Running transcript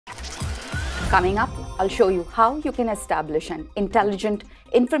Coming up, I'll show you how you can establish an intelligent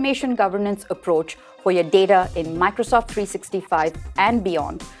information governance approach for your data in Microsoft 365 and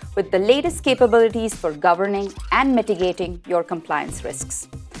beyond with the latest capabilities for governing and mitigating your compliance risks.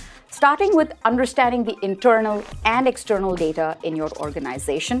 Starting with understanding the internal and external data in your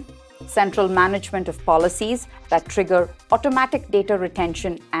organization, central management of policies that trigger automatic data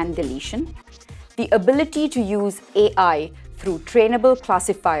retention and deletion, the ability to use AI through trainable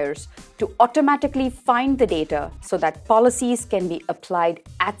classifiers to automatically find the data so that policies can be applied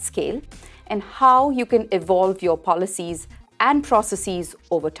at scale, and how you can evolve your policies and processes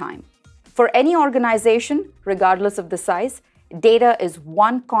over time. For any organization, regardless of the size, data is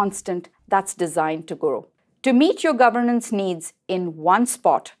one constant that's designed to grow. To meet your governance needs in one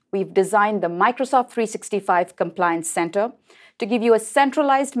spot, we've designed the Microsoft 365 Compliance Center to give you a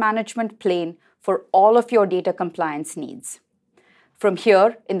centralized management plane for all of your data compliance needs. From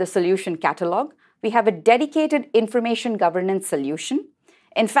here, in the solution catalog, we have a dedicated information governance solution.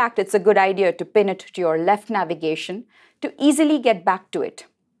 In fact, it's a good idea to pin it to your left navigation to easily get back to it.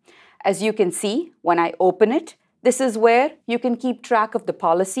 As you can see, when I open it, this is where you can keep track of the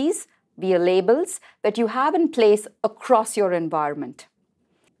policies via labels that you have in place across your environment.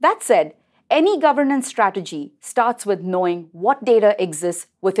 That said, any governance strategy starts with knowing what data exists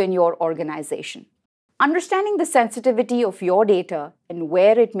within your organization. Understanding the sensitivity of your data and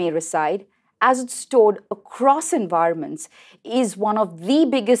where it may reside as it's stored across environments is one of the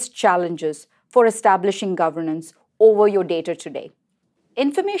biggest challenges for establishing governance over your data today.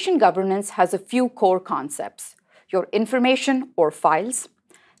 Information governance has a few core concepts: your information or files,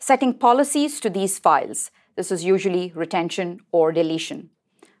 setting policies to these files, this is usually retention or deletion,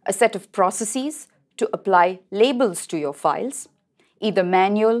 a set of processes to apply labels to your files, either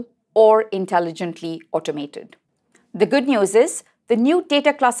manual or intelligently automated. The good news is the new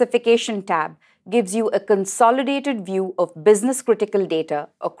Data Classification tab gives you a consolidated view of business-critical data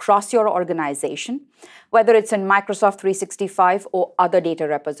across your organization, whether it's in Microsoft 365 or other data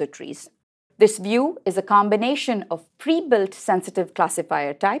repositories. This view is a combination of pre-built sensitive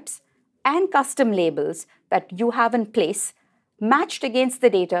classifier types and custom labels that you have in place matched against the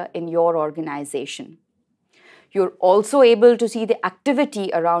data in your organization. You're also able to see the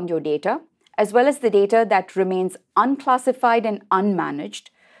activity around your data, as well as the data that remains unclassified and unmanaged,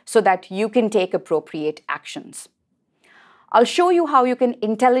 so that you can take appropriate actions. I'll show you how you can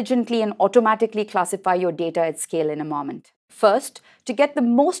intelligently and automatically classify your data at scale in a moment. First, to get the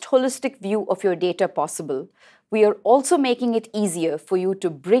most holistic view of your data possible, we are also making it easier for you to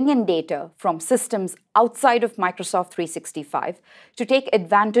bring in data from systems outside of Microsoft 365 to take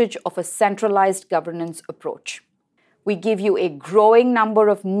advantage of a centralized governance approach. We give you a growing number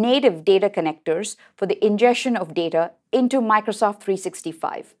of native data connectors for the ingestion of data into Microsoft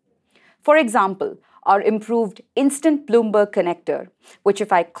 365. For example, our improved Instant Bloomberg connector, which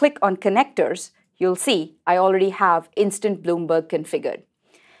if I click on connectors, you'll see I already have Instant Bloomberg configured.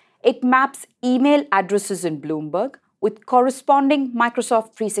 It maps email addresses in Bloomberg with corresponding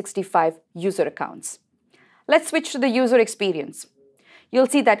Microsoft 365 user accounts. Let's switch to the user experience. You'll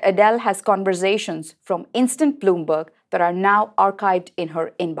see that Adele has conversations from Instant Bloomberg that are now archived in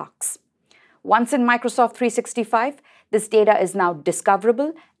her inbox. Once in Microsoft 365, this data is now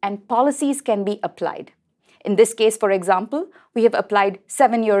discoverable and policies can be applied. In this case, for example, we have applied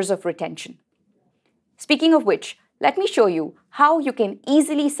 7 years of retention. Speaking of which, let me show you how you can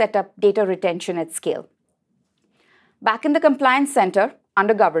easily set up data retention at scale. Back in the Compliance Center,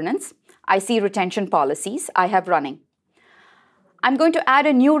 under Governance, I see retention policies I have running. I'm going to add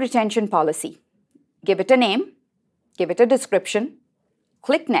a new retention policy. Give it a name, give it a description,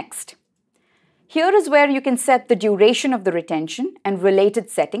 click Next. Here is where you can set the duration of the retention and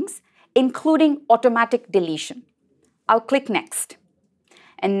related settings, including automatic deletion. I'll click Next.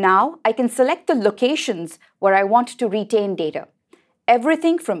 And now I can select the locations where I want to retain data.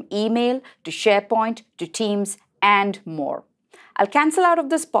 Everything from email to SharePoint to Teams and more. I'll cancel out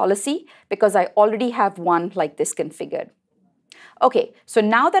of this policy because I already have one like this configured. Okay, so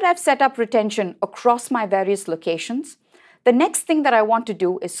now that I've set up retention across my various locations, the next thing that I want to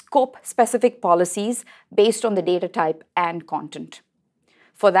do is scope specific policies based on the data type and content.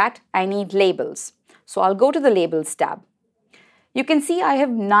 For that, I need labels. So I'll go to the Labels tab. You can see I have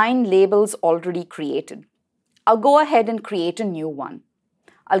 9 labels already created. I'll go ahead and create a new one.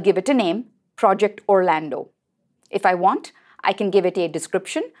 I'll give it a name, Project Orlando. If I want, I can give it a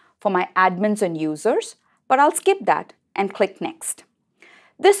description for my admins and users, but I'll skip that and click Next.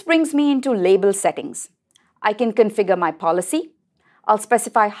 This brings me into label settings. I can configure my policy. I'll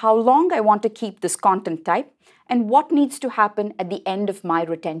specify how long I want to keep this content type and what needs to happen at the end of my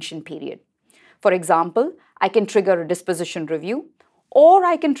retention period. For example, I can trigger a disposition review, or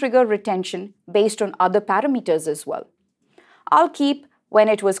I can trigger retention based on other parameters as well. I'll keep when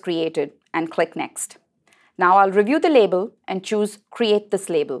it was created and click Next. Now I'll review the label and choose Create this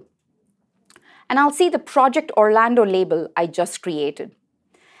label. And I'll see the Project Orlando label I just created.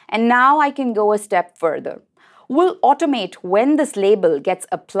 And now I can go a step further. We'll automate when this label gets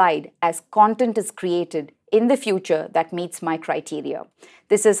applied as content is created in the future that meets my criteria.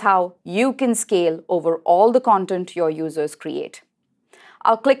 This is how you can scale over all the content your users create.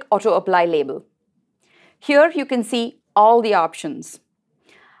 I'll click Auto Apply Label. Here you can see all the options.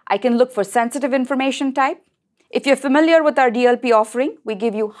 I can look for sensitive information type. If you're familiar with our DLP offering, we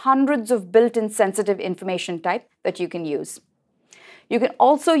give you hundreds of built-in sensitive information type that you can use. You can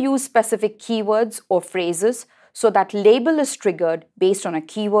also use specific keywords or phrases so that label is triggered based on a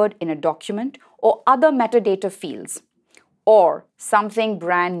keyword in a document or other metadata fields, or something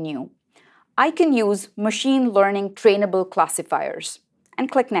brand new. I can use machine learning trainable classifiers and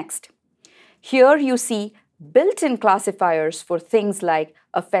click Next. Here you see built-in classifiers for things like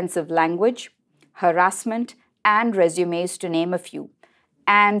offensive language, harassment, and resumes, to name a few.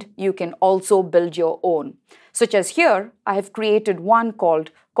 And you can also build your own, such as here, I have created one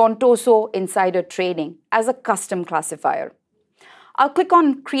called Contoso Insider Trading as a custom classifier. I'll click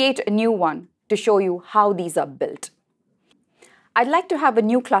on Create a new one to show you how these are built. I'd like to have a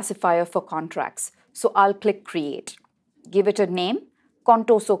new classifier for contracts, so I'll click Create. Give it a name,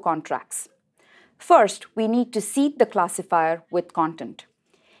 Contoso Contracts. First, we need to seed the classifier with content.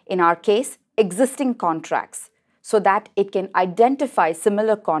 In our case, existing contracts, so that it can identify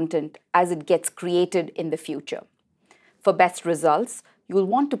similar content as it gets created in the future. For best results, you'll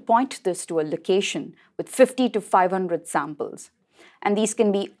want to point this to a location with 50 to 500 samples. And these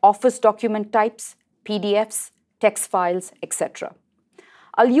can be Office document types, PDFs, text files, etc.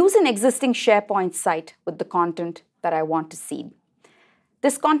 I'll use an existing SharePoint site with the content that I want to seed.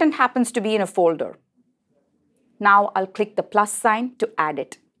 This content happens to be in a folder. Now I'll click the plus sign to add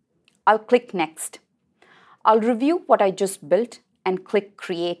it. I'll click Next. I'll review what I just built and click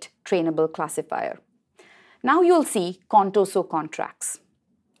Create Trainable Classifier. Now you'll see Contoso Contracts.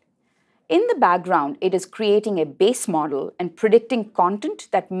 In the background, it is creating a base model and predicting content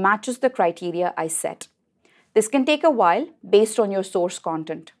that matches the criteria I set. This can take a while based on your source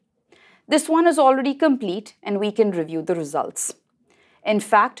content. This one is already complete and we can review the results. In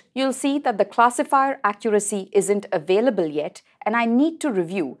fact, you'll see that the classifier accuracy isn't available yet and I need to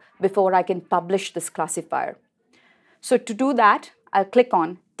review before I can publish this classifier. So to do that, I'll click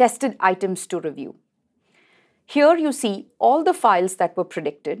on Tested Items to Review. Here you see all the files that were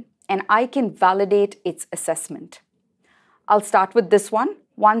predicted and I can validate its assessment. I'll start with this one,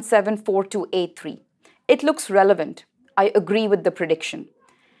 174283. It looks relevant. I agree with the prediction.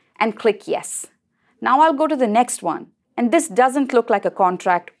 And click Yes. Now I'll go to the next one. And this doesn't look like a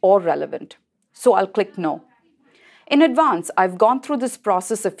contract or relevant. So I'll click No. In advance, I've gone through this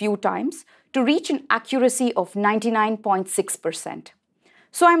process a few times to reach an accuracy of 99.6%.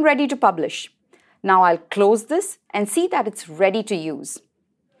 So I'm ready to publish. Now I'll close this and see that it's ready to use.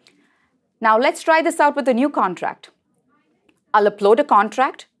 Now let's try this out with a new contract. I'll upload a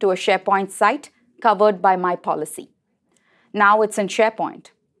contract to a SharePoint site covered by my policy. Now it's in SharePoint.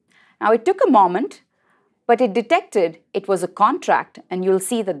 Now it took a moment, but it detected it was a contract, and you'll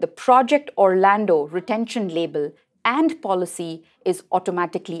see that the Project Orlando retention label and policy is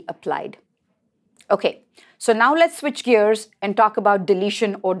automatically applied. Okay, so now let's switch gears and talk about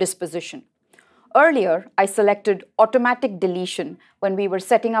deletion or disposition. Earlier, I selected automatic deletion when we were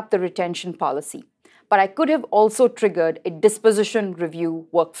setting up the retention policy, but I could have also triggered a disposition review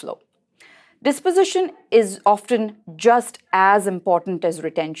workflow. Disposition is often just as important as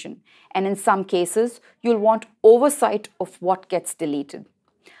retention, and in some cases, you'll want oversight of what gets deleted.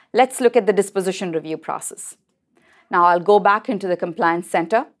 Let's look at the disposition review process. Now I'll go back into the Compliance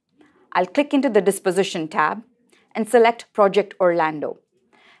Center. I'll click into the Disposition tab and select Project Orlando.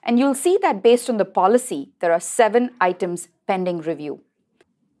 And you'll see that based on the policy, there are 7 items pending review.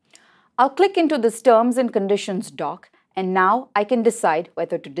 I'll click into this Terms and Conditions doc, and now I can decide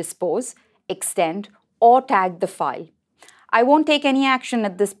whether to dispose, extend, or tag the file. I won't take any action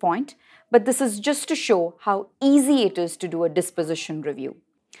at this point, but this is just to show how easy it is to do a disposition review.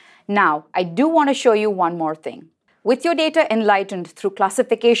 Now, I do want to show you one more thing. With your data enlightened through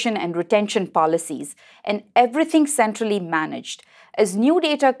classification and retention policies and everything centrally managed, as new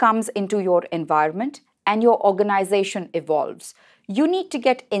data comes into your environment and your organization evolves, you need to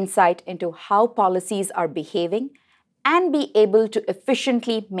get insight into how policies are behaving and be able to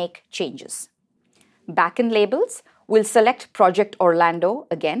efficiently make changes. Back in Labels, we'll select Project Orlando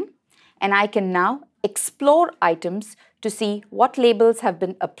again, and I can now explore items to see what labels have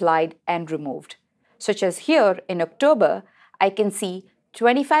been applied and removed. Such as here in October, I can see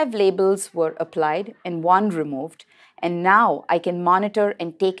 25 labels were applied and 1 removed, and now I can monitor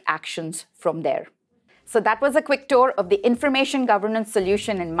and take actions from there. So that was a quick tour of the information governance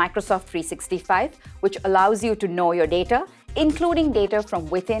solution in Microsoft 365, which allows you to know your data, including data from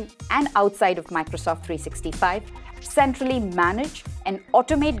within and outside of Microsoft 365, centrally manage and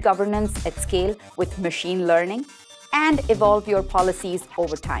automate governance at scale with machine learning, and evolve your policies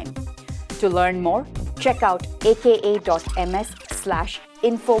over time. To learn more, check out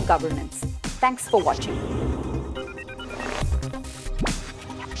aka.ms/infogovernance. Thanks for watching.